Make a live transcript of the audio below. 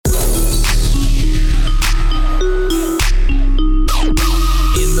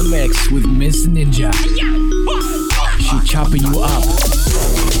Mix Ninja. She chopping you up.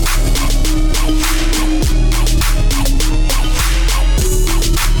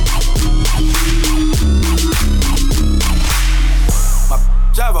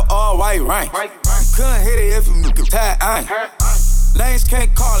 Driver all white rain. Couldn't hit it if you could tie iron. Lanes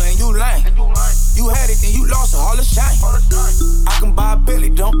can't call and you lame. You had it then you lost all the shine. I can buy a Billy,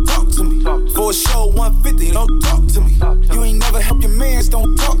 don't talk to me. For a show 150, don't talk to me. You ain't never help your mans,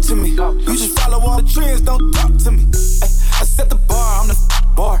 don't talk to me. You just follow all the trends, don't talk to me. I set the bar, I'm the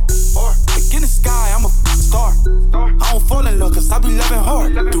bar. Like in the sky, I'm a star. I don't fall in love cause I be loving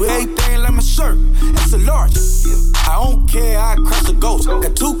hard. Do everything like my shirt, it's a large. I don't care, I crush the ghost.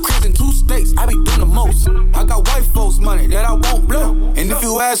 Got 2 cribs and 2 states, I be doing the most. I got white folks money that I won't blow. And if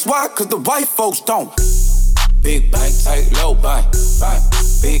you ask why, cause the white folks don't. Big bank, tight, low bank.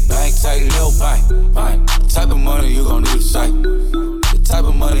 Big bank, tight, low bank. Type of money you gon' need to sight. The type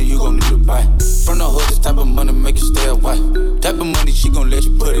of money you gon' need to buy. From the hood, this type of money make you stay away. Type of money she gon' let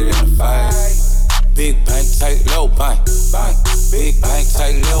you put it in the fight. Big bank, tight, low bank. Big bank,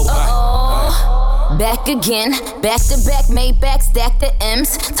 tight, low bank. Back again, back to back, made back, stack the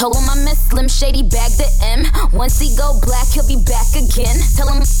M's. Told him I miss Slim Shady, bag the M. Once he go black, he'll be back again. Tell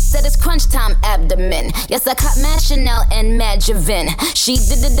him said it's crunch time abdomen. Yes, I caught Mad Chanel and Mad Javin. She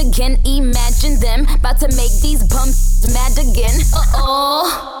did it again, imagine them. About to make these bums mad again.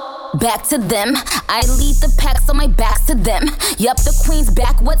 Back to them, I lead the pack so my back's to them. Yup, the queen's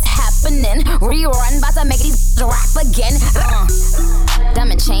back, what's happening? Rerun, about to make these rap again.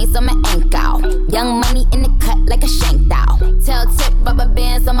 Diamond chains on my ankle. Young money in the cut like a shank doll. Tell tip rubber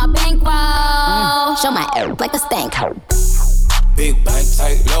bands on my bankroll. Show my air like a stank hoe. Big bank,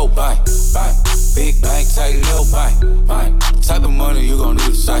 tight, low bank. Big bank, tight, low bank. Type of money you gon' need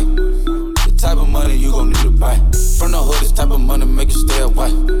to sight. The type of money you gon' need to buy. From the hood, this type of money make you stay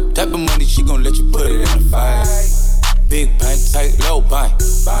away. Type of money she gon' let you put it in the fight. Big bank, tight, low bank.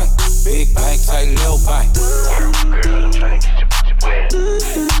 Big bank, tight, low bank. Girl, I'm tryna get your wet.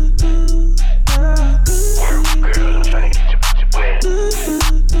 Girl, I'm tryna get your wet.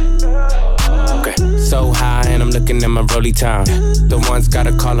 Okay. So high and I'm looking at my rollie time. The ones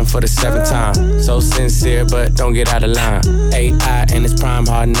gotta call him for the 7th time. So sincere, but don't get out of line. AI and it's prime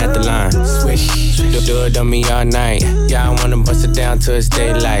harden at the line. Swish, do it on me all night. Yeah, I wanna bust it down till it's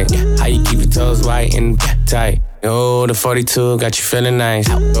daylight. How you keep your toes white and tight? Oh, the 42 got you feeling nice.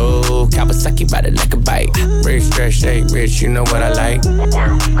 Oh, Kawasaki bite it like a bite. Rich, stretch, shake, rich, you know what I like.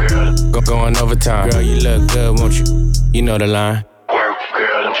 Going overtime. Girl, you look good, won't you? You know the line. Work,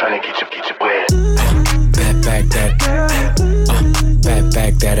 girl, I'm tryna get your wet. Back that.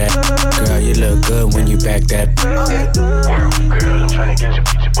 Back that. Girl, you look good when you back that. Work, girl, I'm tryna get your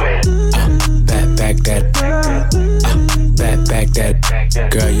wet. Back that. Back that.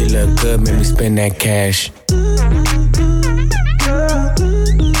 Girl, you look good, make me spend that cash.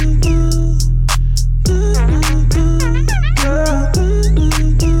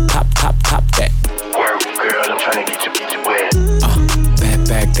 Pop that. Work, girl, I'm tryna get your wet.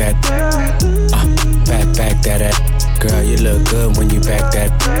 Back that. Back that. Girl, you look good when you back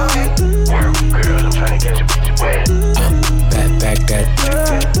that. Work, girl, I'm tryna get your wet. Back that.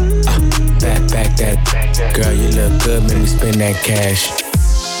 Back that. Girl, you look good, make me spend that cash.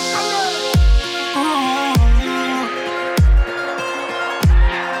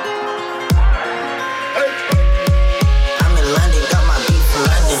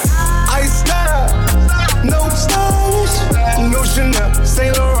 Chanel,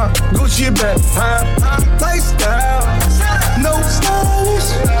 Saint Laurent, Gucci bag, lifestyle, no stylish,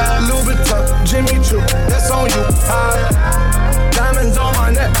 Louis Vuitton, Jimmy Choo, that's on you, diamonds on my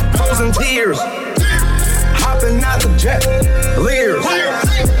neck, frozen tears, hopping out the jet, Lears,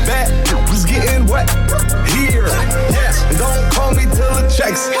 back was getting wet, here, yes, don't call me till the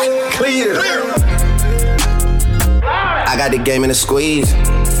checks clear. I got the game in a squeeze,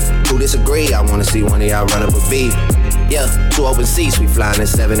 who disagree? I wanna see one of y'all run up a beat. Yeah, 2 open seats, we flying in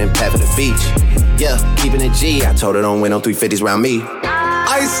 7 and pat for the beach. Yeah, keeping it G, I told her don't win no 350s round me.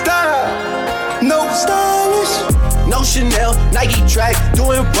 I style, no stylish. No Chanel, Nike track,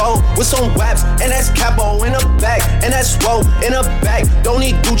 doing roll with some waps, and that's capo in the back, and that's roll in the back. Don't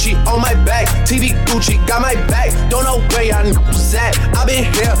need Gucci on my back, TV Gucci got my back. Don't know where y'all niggas at. I been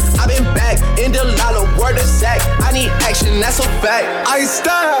here, I been back, in the lala, word of sack. I need action, that's a fact. I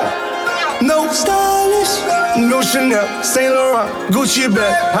style. No stylish, no Chanel, Saint Laurent, Gucci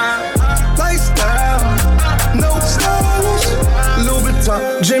bag, lifestyle, no stylish, Louis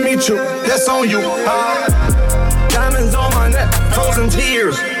Vuitton, Jimmy Choo, that's on you, diamonds on my neck, frozen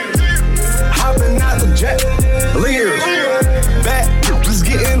tears, hopping out the jet, Lears, back was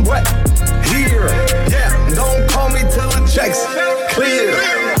getting wet, Jackson, clear.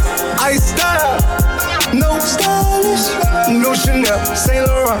 Ice style, no stylish. No Chanel, Saint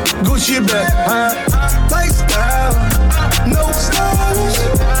Laurent, Gucci bag, lifestyle, no stylish.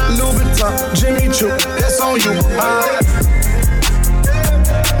 Louis Vuitton, Jimmy Choo, that's on you,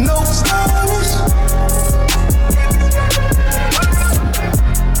 no stylish.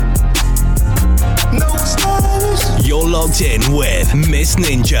 No stylish. You're logged in with Miss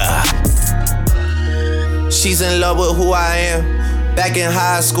Ninja. She's in love with who I am. Back in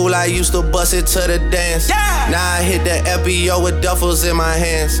high school, I used to bust it to the dance. Yeah. Now I hit the FBO with duffels in my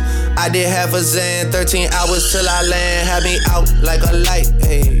hands. I did half a Zan, 13 hours till I land. Had me out like a light,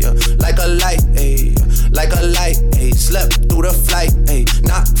 ayy, like a light, ayy, like a light, ayy. Slept through the flight, ayy,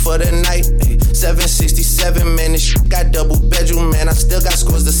 not for the night, ayy. 767, man, this shit got double bedroom, man. I still got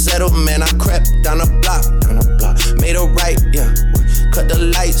scores to settle, man. I crept down the block, made a right, yeah. Cut the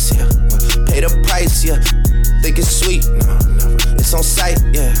lights, yeah. Pay the price, yeah. Think it's sweet, no, never. It's on sight,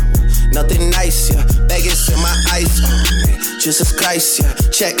 yeah. Nothing nice, yeah. Vegas in my ice, oh man. Jesus Christ, yeah.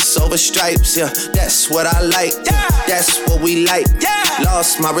 Checks over stripes, yeah. That's what I like, yeah. That's what we like, yeah.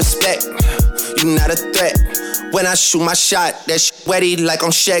 Lost my respect, you not a threat. When I shoot my shot, that shit wetty like on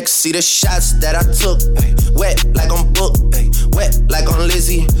Shaq. See the shots that I took, ay, wet like on Book, ay, wet like on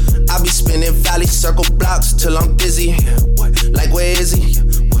Lizzie. I be spinning valley circle blocks till I'm dizzy. Yeah, what? Like where is he? Yeah,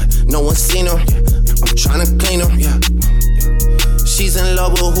 what? No one seen him. Yeah, I'm tryna clean him. Yeah. She's in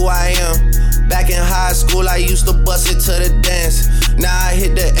love with who I am. Back in high school, I used to bust it to the dance. Now I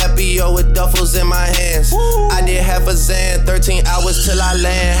hit the FBO with duffels in my hands. Woo. I did half a Zan, 13 hours till I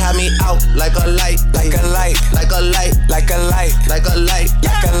land. Had me out like a light, like a light, like a light, like a light, like a light,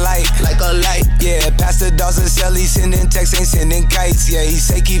 like a light, like a light. Yeah, Pastor Dawson sell, he sending texts, ain't sending kites. Yeah, he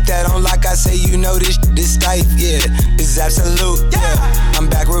say keep that on like I say, you know this tight. Yeah, it's absolute. Yeah, I'm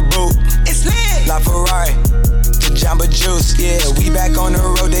back with Boot. It's lit. La Ferrari. Jamba Juice, yeah, we back on the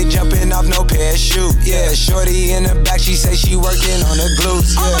road, they jumping off no parachute, yeah, shorty in the back, she say she working on the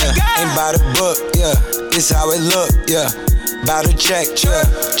glutes, yeah, ain't by the book, yeah, it's how it look, yeah, bout to check, yeah,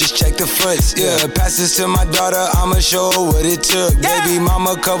 just check the foots, yeah, pass this to my daughter, I'ma show her what it took, baby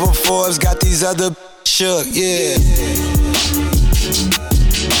mama cover Forbes, got these other shook, yeah.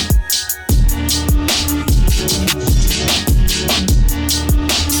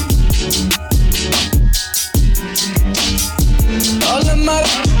 All of my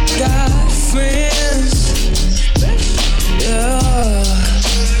got friends, yeah.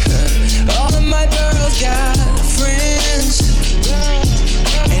 All of my girls got friends,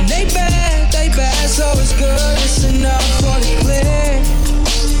 and they bad, so it's good, it's enough for the click.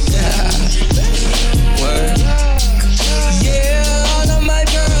 Yeah, word. Yeah, all of my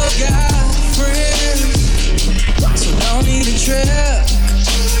girls got friends, so don't need a trip.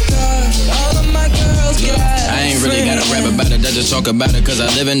 All of my girls got I ain't really gotta rap about it, I just talk about it cause I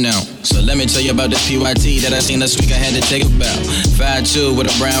live it now. So let me tell you about this PYT that I seen last week I had to take a bow. 5'2" with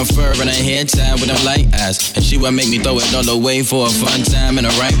a brown fur and a hair tie with them light eyes. And she would make me throw it all the way for a fun time and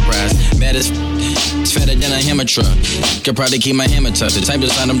a right prize. Mad as it's fatter than a hammer truck. Could probably keep my hammer tucked. The type to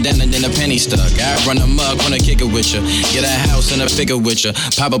sign them down and then a penny stuck. I run a mug, wanna kick it with you. Get a house and a figure with you.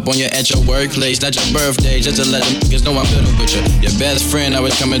 Pop up on you at your workplace, not your birthday, just to let them niggas know I'm building with you. Your best friend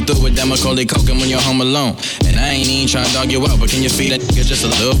always coming through with that Macaulay Culkin when you're home alone. And I ain't even trying to dog you out, but can you feed that nigga just a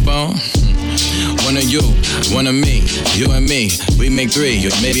little bone? One of you, one of me, you and me, we make 3,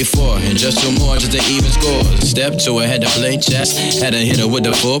 or maybe 4, and just 2 more just to even score. Step 2, I had to play chess, had to hit her with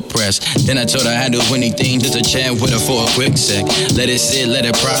the full press. Then I told her I'd do anything just to chat with her for a quick sec. Let it sit, let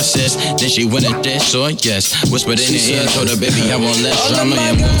it process, then she went a yes or yes. Whispered in her ear, told her baby I want less drama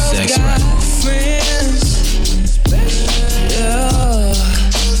and more sex. Friends, yeah.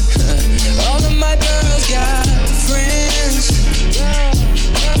 All of my girls got friends,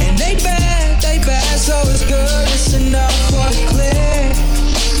 and they bad, so it's good, it's enough for the click.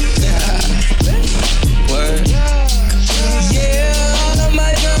 Yeah, word. Yeah, all of my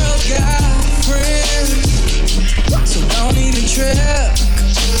girls got friends, so don't even trip.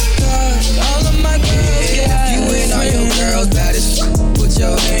 All of my girls got you and all your girls bad as put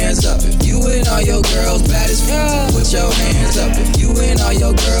your hands up. If you and all your girls bad as put your hands up. If you and all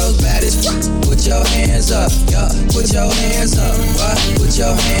your girls bad as put your hands up. Yeah, put your hands up. What? Put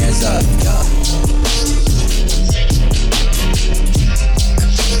your hands up. Yeah.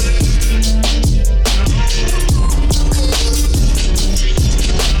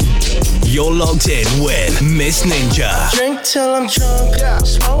 You're logged in with Miss Ninja. Drink till I'm drunk,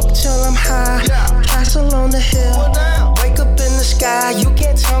 smoke till I'm high. Castle on the hill, wake up in the sky. You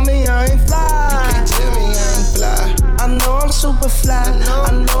can't tell me I ain't fly. You can't tell me I ain't fly. I know I'm super fly.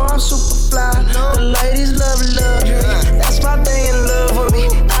 I know I'm super fly. The ladies love luxury. That's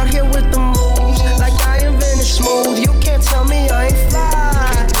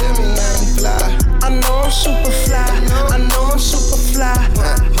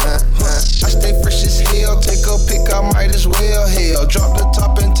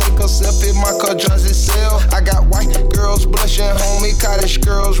Spanish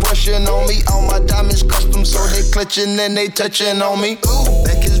girls rushing on me. All my diamonds custom, so they clutching and they touching on me. Ooh,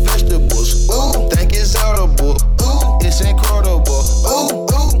 think it's vegetables. Ooh, think it's edible. Ooh, it's incredible. Ooh,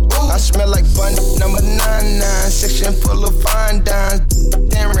 ooh, ooh. I smell like bun number 99, section full of fine dimes.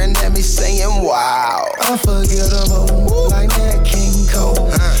 Staring at me saying, wow. Unforgettable, like that King Cole.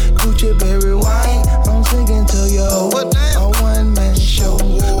 Gucci berry wine, I'm singing to you. A one-man show,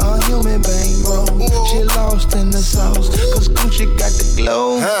 a human bankroll. She lost in the sauce, cause Gucci got the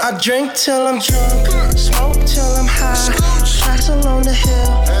glow. I drink till I'm drunk, smoke till I'm high. Tracks along the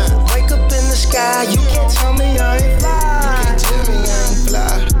hill, wake up in the sky. You can't tell me I ain't fly. You can't tell me I ain't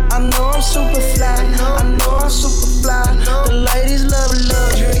fly. I know I'm super fly, I know I'm super fly. The ladies love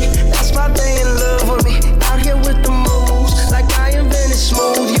luxury, that's why they in love with me. Out here with the moves, like I invented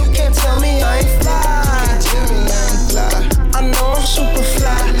smooth. You can't tell me I ain't fly. You can't tell me I ain't fly. I know I'm super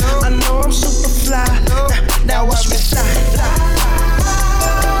fly, I know I'm super fly. Now watch me fly, fly.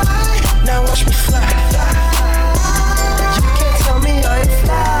 Now watch me fly, fly. You can't tell me I ain't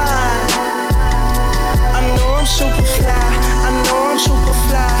fly. I know I'm super fly, I know I'm super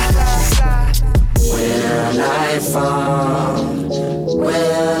fly. Will I fall?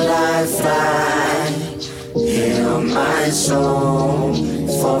 Will I find? Heal my soul,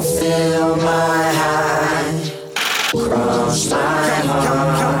 fulfill my high. Cross my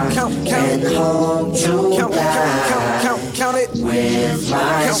heart and hope to die with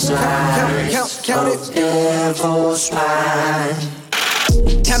my slice of devil's pie.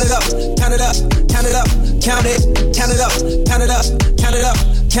 Count it up, count it up, count it up, count it, count it up, count it up, count it up,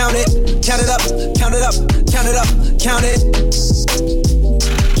 count it, count it up, count it up, count it up, count it.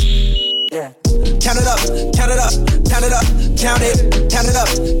 Yeah. Count it up, count it up, count it up, count it, count it up,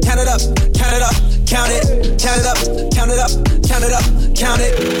 count it up, count it up, count it, count it up, count it up, count it up, count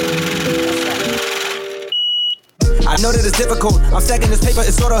it. I know that it's difficult. I'm stacking this paper,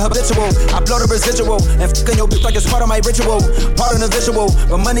 it's sorta habitual. I blow the residual and fucking your bitch like it's part of my ritual. Part of the visual,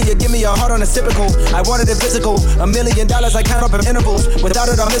 but money you give me a heart on a typical. I wanted it physical, $1 million I count up in intervals. Without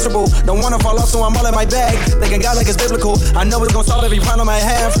it I'm miserable. Don't wanna fall off, so I'm all in my bag. Thinking God like it's biblical. I know it's gonna solve every problem I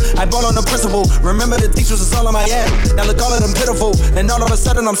have. I ball on the principle. Remember the teachers, it's all on my ass. Now look all of them pitiful, and all of a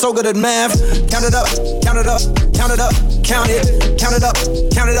sudden I'm so good at math. Count it up, count it up, count it up, count it, count it up,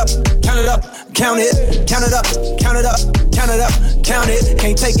 count it up, count it up, count it, count it up, count it up, count it up, count it.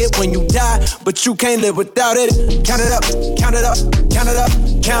 Can't take it when you die, but you can't live without it. Count it up, count it up, count it up,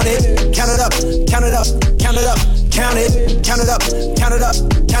 count it, count it up, count it up, count it up, count it, count it up, count it up,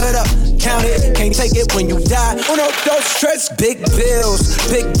 count it up, count it. Can't take it when you die. Oh no, those stress, big bills,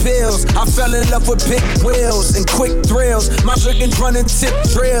 big bills. I fell in love with big wheels and quick thrills. My chicken's running tip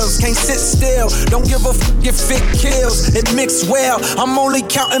drills. Can't sit still, don't give a fuck if it kills. It mixed well, I'm only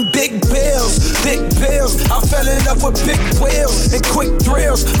counting big bills, big bills. I fell in love with big wheels and quick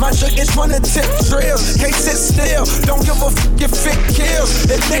thrills. My chicken's running tip drills. Can't sit still, don't give a fuck if it kills.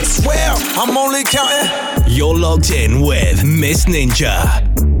 It mixed well, I'm only counting. You're logged in with Miss Ninja.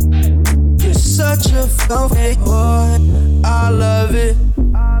 You're such a fake boy, I love it.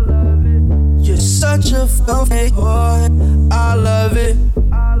 You're such a fake boy, I love it.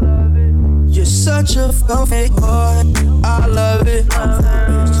 You're such a fake boy, I love it.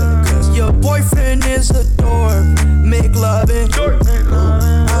 Cause your boyfriend is a dork, make loving.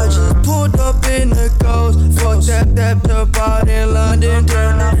 I just pulled up in the ghost, fuck that out in London.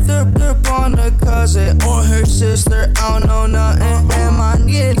 Then I flipped on a cousin or her sister, I don't know nothing. And my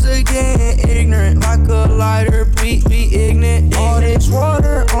kids are getting ignorant, like a lighter, be ignorant. All this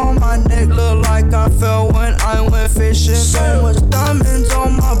water on my neck look like I fell when I went fishing. So much diamonds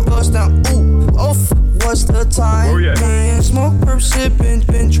on my bust now, ooh, oh, what's the time? Man, smoke, perp, sippin',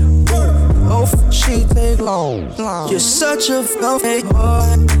 binge. Oh, she take long. You're such a fake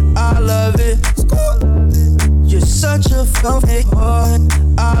boy, I love it. You're such a fake boy,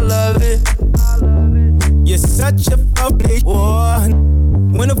 I love it. You're such a fake boy.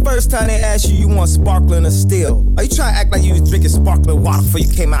 When the first time they asked you want sparkling or still, are you trying to act like you was drinking sparkling water before you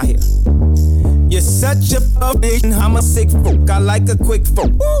came out here? You're such a fake, I'm a sick folk, I like a quick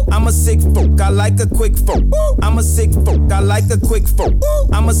folk. I'm a sick folk, I like a quick folk. I'm a sick folk, I like a quick folk.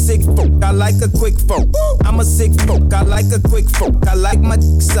 I'm a sick folk, I like a quick folk. I'm a sick folk, I like a quick folk. I like my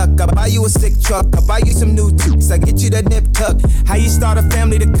dick suck, I buy you a sick truck, I buy you some new toots, I get you that nip tuck. How you start a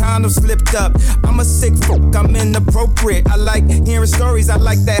family, the condom slipped up. I'm a sick folk, I'm inappropriate. I like hearing stories, I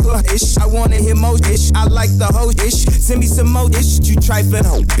like that ish. I wanna hear more ish, I like the whole ish. Send me some more ish, you trifling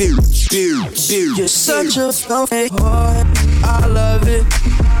hoe, bitch. You're such a fake boy, I love it.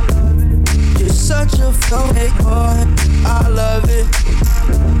 You're such a fake boy, I love it.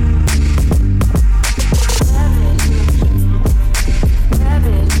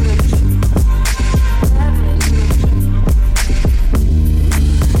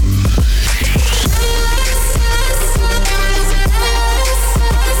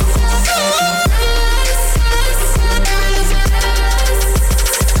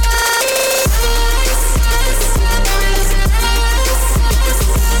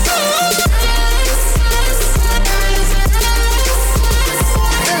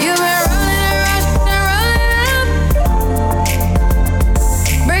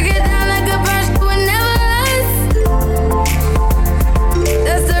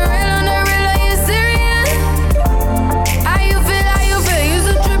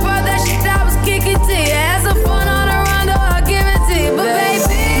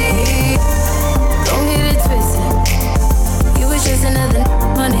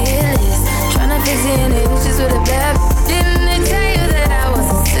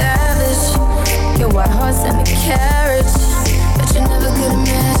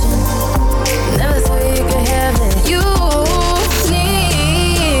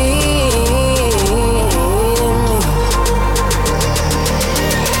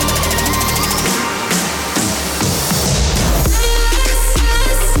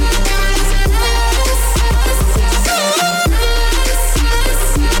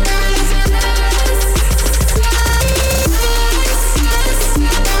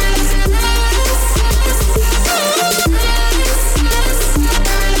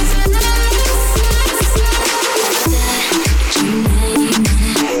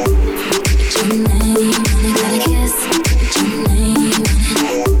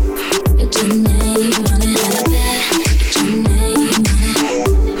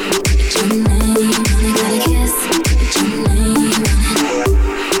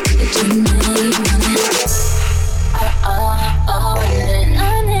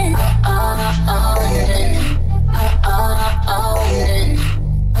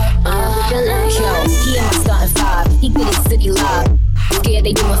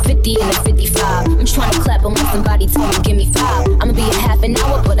 50 and a 55. I'm trying to clap on when somebody told me give me 5. I'ma be a half an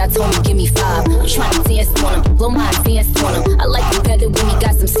hour, but I told him give me 5. I'm trying to dance on him, blow my advance on him. I like him better when he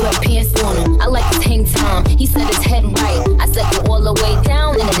got some sweatpants on him. I like his hang time, he said his head right. I said go all the way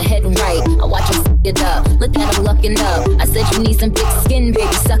down and then head right. I watch him suck it up, look at him looking up. I said you need some big skin,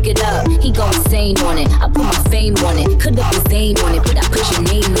 baby, suck it up. He go insane on it, I put my fame on it. Could have his name on it, but I put your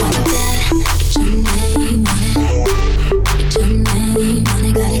name on it. Get your name on it. Get your name on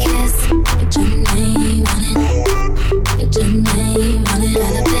it, gotta kiss. Get your name on it. Get your name on it,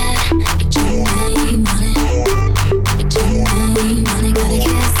 gotta bet. Get your name on it. Get your name on it, gotta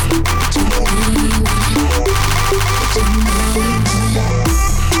kiss. Get your name on it. Get your name on it.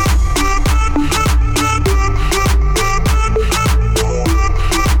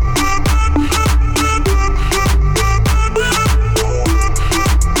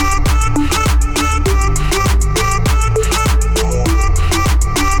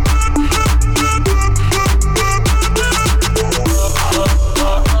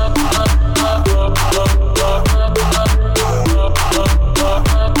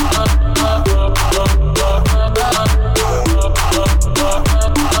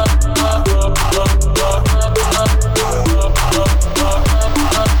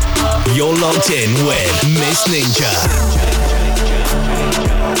 You're locked in with Miss Ninja.